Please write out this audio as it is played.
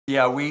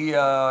Yeah, we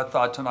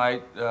thought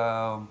tonight,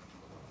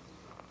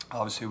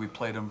 obviously we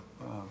played them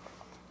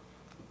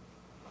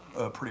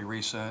pretty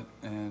recent,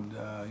 and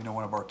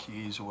one of our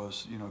keys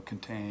was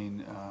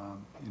contain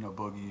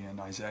Boogie and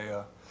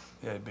Isaiah.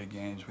 They had big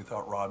games. We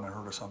thought Rodman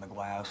hurt us on the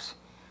glass.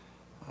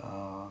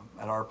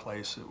 At our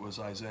place, it was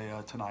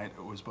Isaiah. Tonight,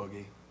 it was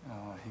Boogie.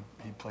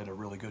 He played a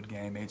really good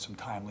game, made some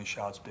timely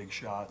shots, big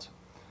shots.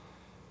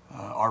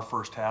 Our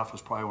first half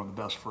was probably one of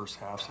the best first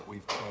halves that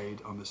we've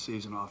played on the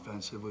season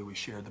offensively. We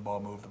shared the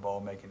ball, moved the ball,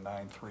 making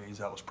 9 threes.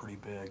 That was pretty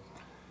big.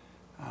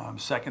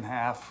 Second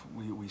half,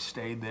 we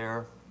stayed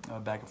there,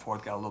 back and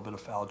forth, got a little bit of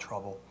foul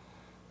trouble.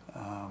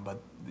 But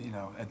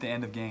at the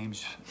end of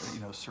games,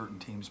 certain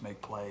teams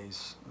make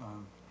plays.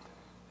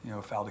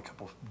 Fouled a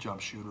couple jump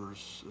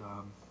shooters.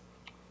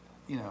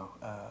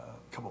 A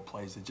couple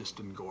plays that just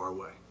didn't go our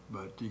way.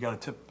 But you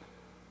got to tip.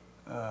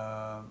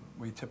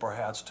 We tip our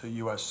hats to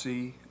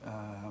USC.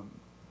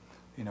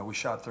 We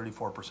shot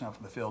 34%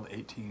 from the field,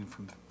 18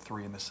 from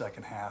 3 in the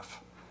second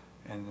half.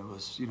 And it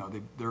was,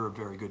 they're a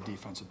very good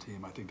defensive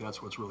team. I think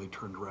that's what's really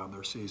turned around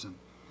their season.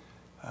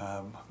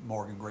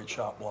 Morgan, great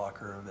shot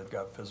blocker. They've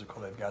got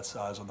physical, they've got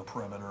size on the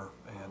perimeter,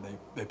 and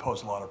they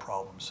pose a lot of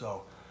problems.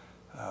 So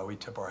we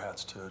tip our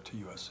hats to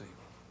USC.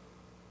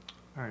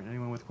 All right,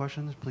 anyone with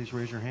questions, please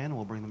raise your hand and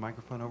we'll bring the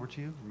microphone over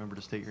to you. Remember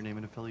to state your name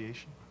and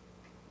affiliation.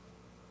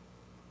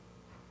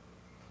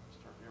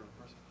 Start here with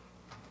first.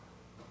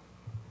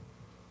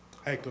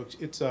 Hi, Coach.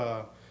 It's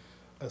a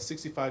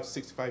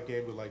 65-65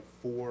 game with like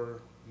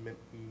 4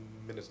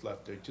 minutes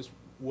left there. Just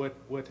what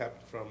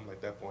happened from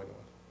like that point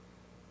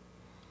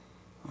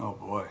on? Oh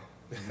boy,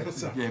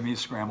 it gave me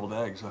scrambled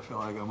eggs. I feel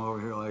like I'm over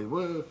here like,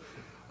 whoa.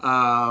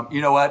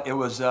 You know what? It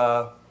was,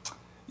 I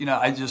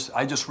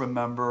just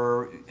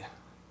remember,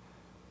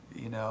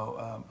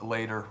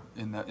 later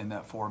in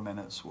that 4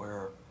 minutes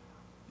where,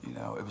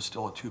 it was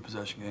still a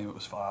 2-possession game. It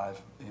was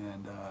 5,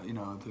 and I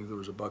think there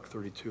was a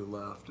 $1:32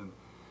 left, and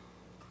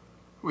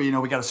we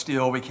got a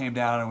steal. We came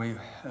down and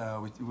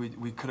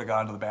we could have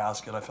gotten to the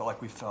basket. I felt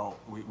like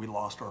we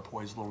lost our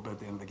poise a little bit at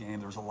the end of the game.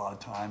 There was a lot of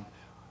time.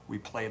 We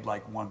played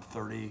like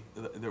 1:30.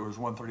 There was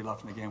 1:30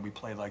 left in the game. We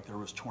played like there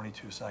was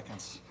 22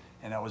 seconds,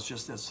 and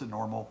that's the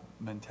normal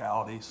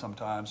mentality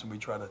sometimes. And we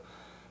try to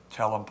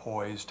tell them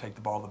poise, take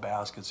the ball to the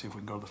basket, see if we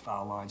can go to the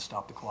foul line,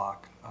 stop the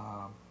clock.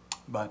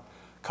 But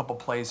a couple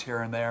plays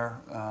here and there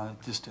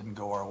just didn't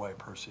go our way,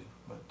 Percy.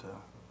 But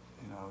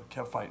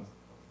kept fighting.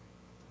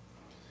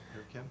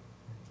 Here, Kim.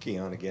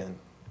 Keion, again,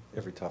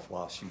 every tough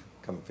loss, you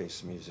come and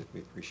face the music. We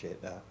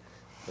appreciate that.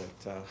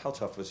 But how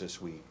tough was this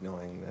week,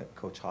 knowing that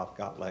Coach Hop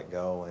got let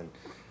go and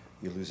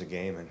you lose a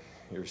game and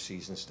your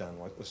season's done?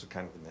 What was the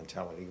kind of the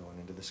mentality going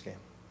into this game?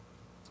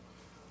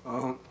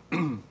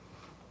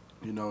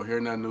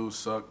 Hearing that news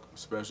sucked,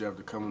 especially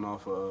after coming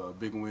off a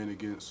big win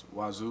against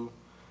Wazoo.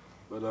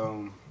 But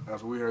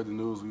after we heard the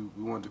news,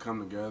 we wanted to come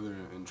together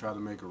and try to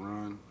make a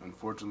run.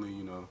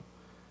 Unfortunately,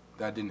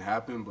 that didn't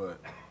happen, but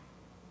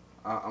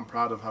I'm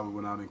proud of how we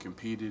went out and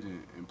competed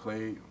and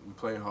played. We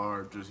played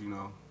hard, just,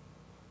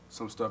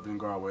 some stuff didn't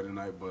go our way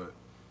tonight, but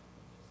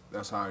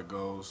that's how it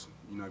goes.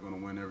 You're not going to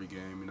win every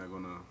game. You're not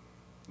going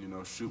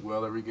to, shoot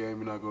well every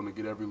game. You're not going to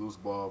get every loose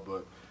ball,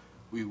 but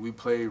we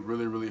played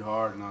really, really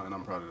hard, and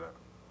I'm proud of that.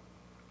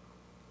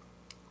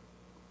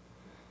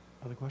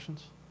 Other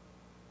questions?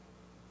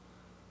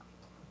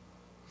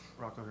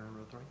 Rocco here, number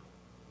 3.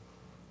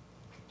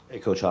 Hey,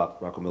 Coach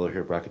Hop, Rocco Miller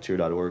here,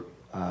 Bracketeer.org.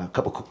 A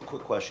couple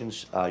quick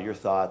questions. Your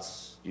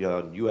thoughts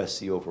on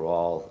USC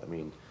overall. I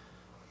mean,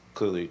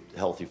 clearly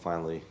healthy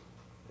finally.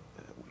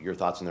 Your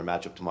thoughts on their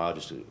matchup tomorrow,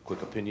 just a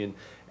quick opinion.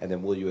 And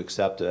then will you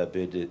accept a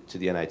bid to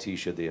the NIT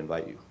should they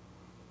invite you?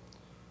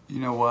 You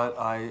know what?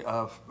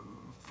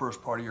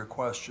 First part of your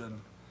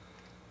question,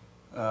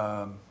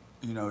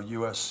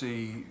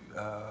 USC,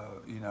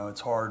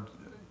 it's hard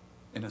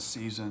in a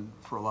season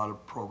for a lot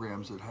of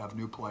programs that have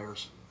new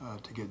players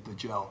to get the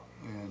gel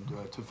and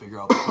to figure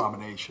out the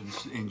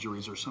combinations.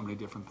 Injuries or so many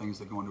different things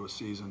that go into a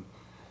season.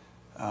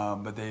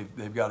 But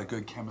they've got a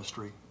good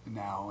chemistry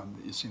now, and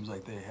it seems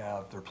like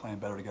they're playing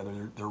better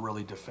together. They're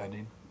really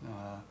defending,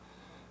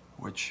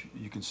 which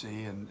you can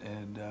see, and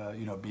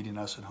beating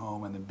us at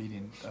home and then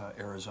beating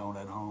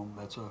Arizona at home.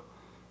 That's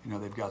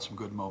they've got some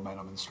good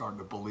momentum and starting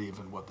to believe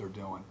in what they're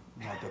doing.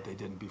 Not that they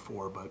didn't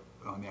before, but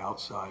on the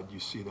outside you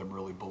see them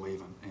really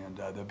believing, and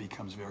that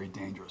becomes very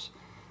dangerous.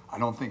 I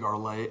don't think our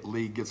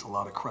league gets a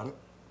lot of credit.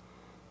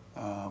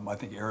 I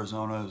think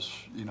Arizona is,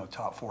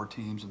 top 4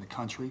 teams in the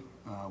country.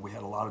 We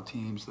had a lot of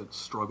teams that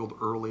struggled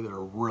early that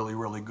are really,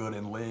 really good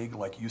in league,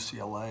 like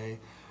UCLA,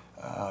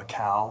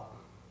 Cal.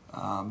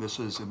 This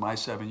is, in my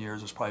 7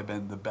 years, it's probably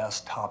been the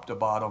best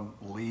top-to-bottom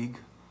league.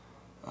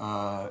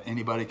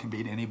 Anybody can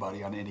beat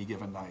anybody on any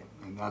given night,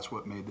 and that's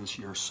what made this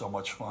year so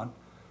much fun.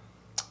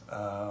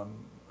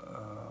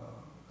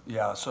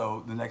 Yeah,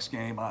 so the next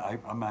game I'm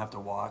going to have to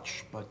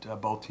watch,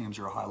 but both teams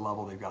are high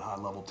level. They've got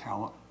high-level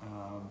talent.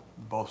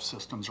 Both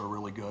systems are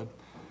really good.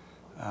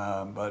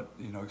 But,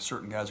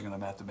 certain guys are going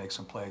to have to make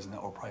some plays, and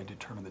that will probably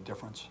determine the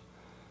difference.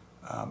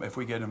 If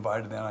we get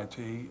invited to the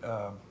NIT,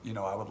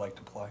 I would like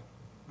to play.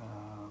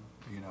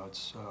 know,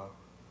 it's,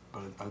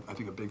 but I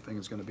think a big thing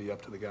is going to be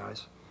up to the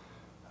guys,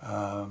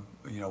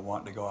 you know,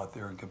 wanting to go out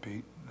there and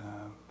compete.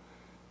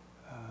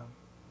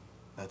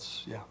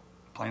 That's, yeah,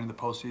 playing in the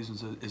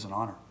postseason is an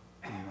honor,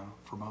 you know,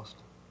 for most.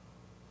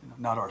 You know,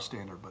 not our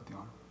standard, but the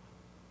honor.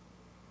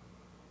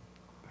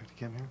 Back to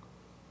Kim here.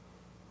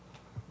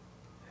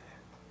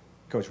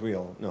 Coach, we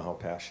all know how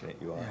passionate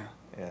you are.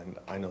 Yeah. And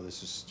I know this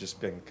has just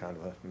been kind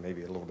of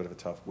maybe a little bit of a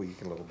tough week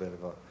and a little bit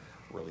of a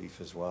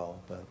relief as well.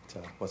 But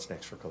what's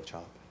next for Coach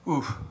Hop?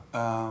 Oof.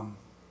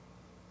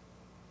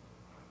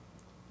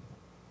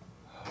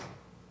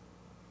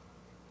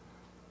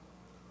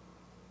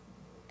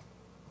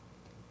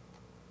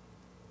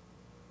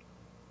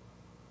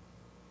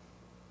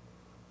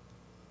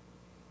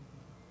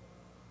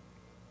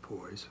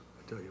 Poise,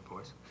 I tell you,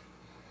 boys.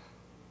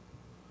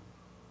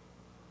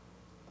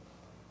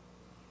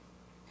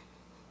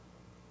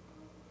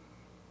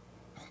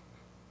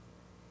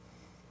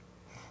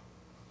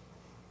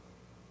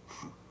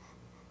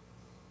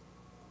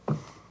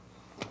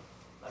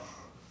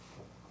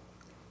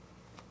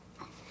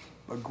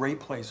 But great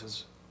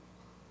places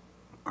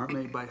aren't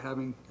made by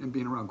having and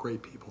being around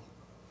great people.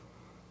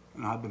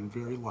 And I've been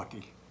very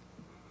lucky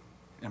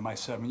in my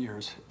 7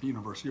 years at the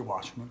University of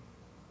Washington.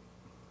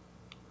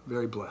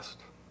 Very blessed.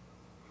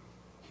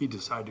 He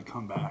decided to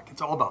come back.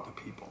 It's all about the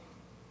people.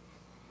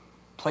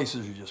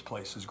 Places are just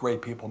places.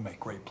 Great people make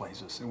great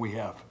places, and we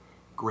have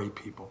great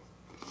people.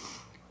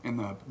 And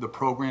the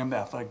program, the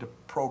athletic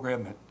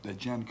program that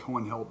Jen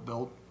Cohen helped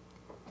build,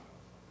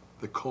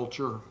 the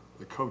culture,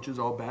 the coaches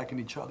all backing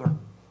each other,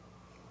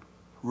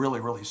 really,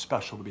 really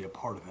special to be a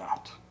part of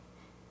that.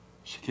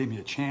 She gave me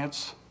a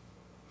chance.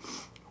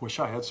 Wish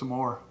I had some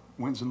more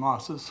wins and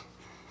losses,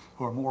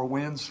 or more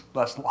wins,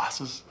 less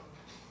losses.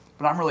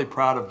 But I'm really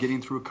proud of getting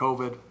through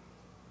COVID,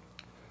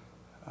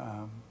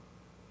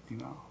 you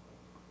know,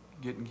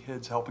 getting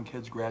kids, helping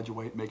kids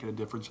graduate, making a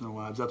difference in their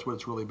lives. That's what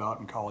it's really about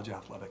in college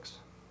athletics.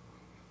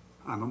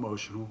 I'm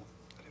emotional.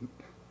 I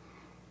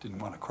didn't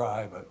want to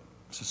cry, but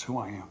it's just who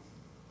I am.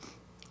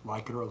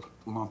 Like it or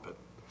lump it.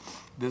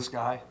 This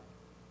guy,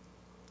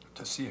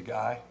 to see a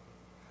guy,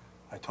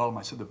 I told him,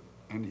 I said,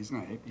 and he's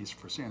gonna hate me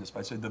for saying this, but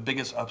I said, the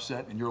biggest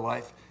upset in your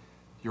life,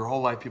 your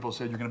whole life, people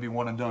said you're gonna be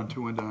one and done,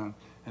 two and done,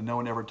 and no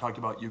one ever talked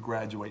about you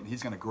graduating.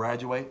 He's gonna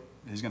graduate,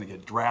 he's gonna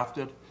get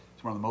drafted,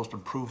 he's one of the most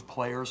improved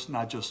players,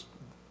 not just,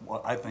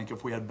 well, I think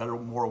if we had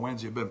more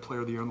wins, he'd been player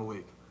of the year in the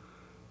league.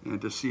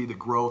 And to see the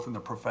growth and the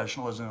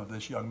professionalism of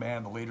this young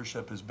man, the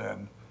leadership has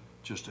been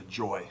just a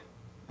joy.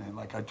 And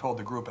like I told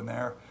the group in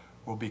there,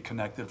 we'll be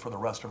connected for the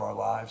rest of our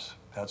lives.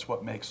 That's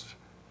what makes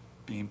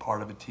being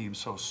part of a team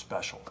so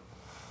special.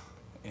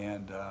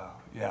 And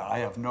yeah, I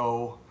have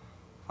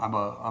I'm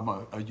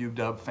a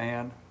UW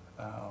fan.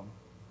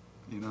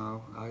 You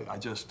know, I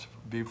just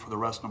be for the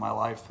rest of my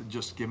life,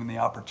 just given the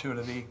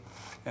opportunity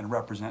and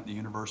represent the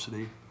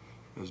university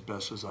as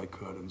best as I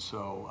could. And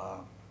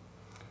so,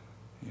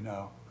 you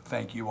know,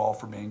 thank you all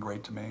for being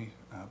great to me.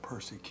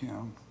 Percy,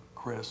 Kim,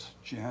 Chris,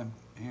 Jen,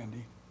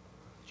 Andy,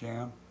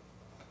 Jan,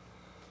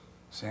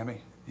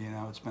 Sammy. You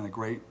know, it's been a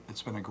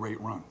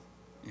great run.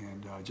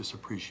 And I just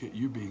appreciate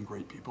you being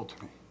great people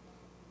to me.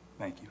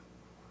 Thank you.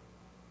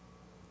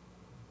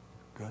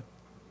 Good?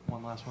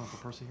 One last one for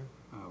Percy here.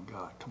 Oh,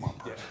 God, come on,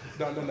 Percy.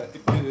 No.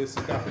 This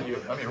is not for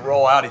you. Let me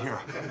roll out of here.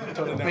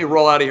 Let me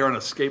roll out of here on a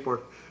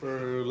skateboard.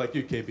 For like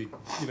you, KB,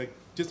 you know,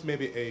 just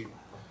maybe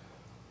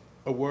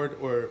a word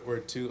or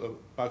two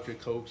about your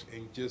coach,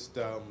 and just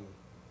I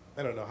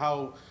don't know,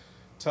 how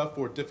tough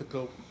or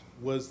difficult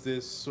was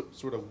this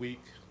sort of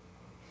week,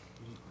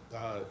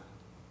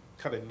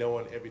 kind of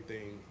knowing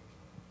everything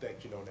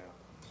that you know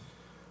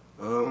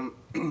now?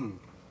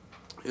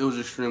 It was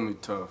extremely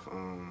tough.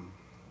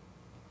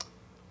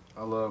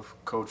 I love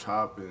Coach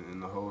Hop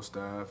and the whole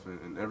staff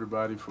and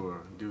everybody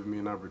for giving me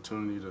an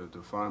opportunity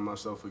to find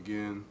myself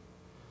again.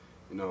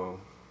 You know,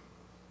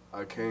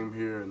 I came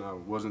here and I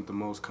wasn't the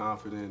most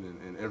confident,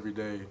 and every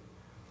day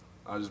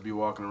I'd just be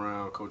walking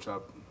around. Coach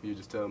Hop, he'd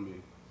just tell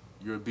me,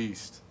 "You're a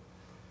beast.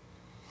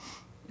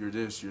 You're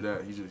this, you're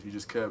that." He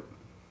just kept,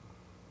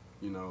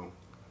 you know,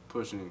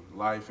 pushing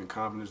life and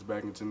confidence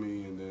back into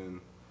me, and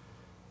then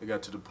it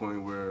got to the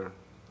point where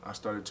I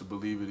started to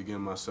believe it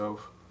again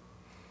myself.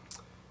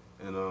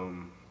 And,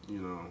 you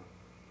know,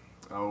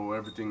 I owe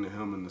everything to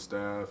him and the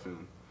staff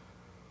and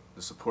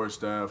the support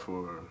staff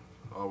for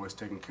always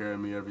taking care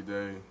of me every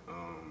day.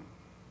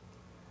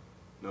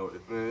 No,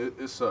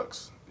 it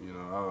sucks. You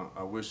know,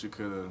 I wish it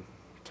could have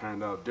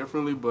turned out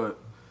differently, but,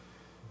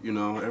 you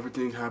know,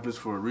 everything happens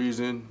for a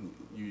reason.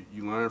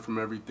 You learn from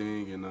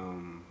everything, and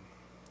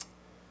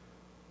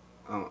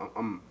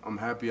I'm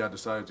happy I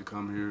decided to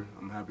come here.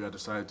 I'm happy I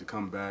decided to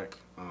come back.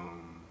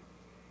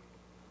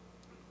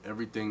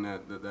 Everything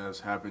that's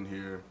happened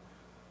here,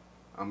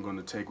 I'm going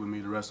to take with me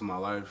the rest of my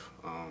life.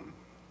 One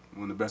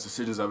of the best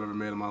decisions I've ever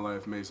made in my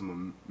life. Met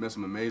some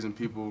amazing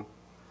people,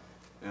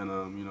 and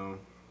you know,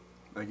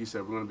 like you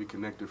said, we're going to be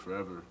connected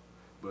forever.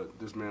 But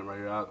this man right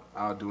here,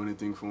 I'll do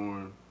anything for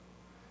him,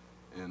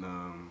 and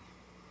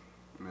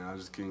man, I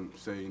just can't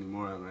say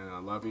anymore, man. I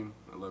love him.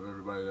 I love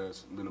everybody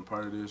that's been a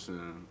part of this,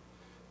 and,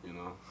 you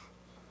know,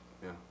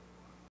 yeah.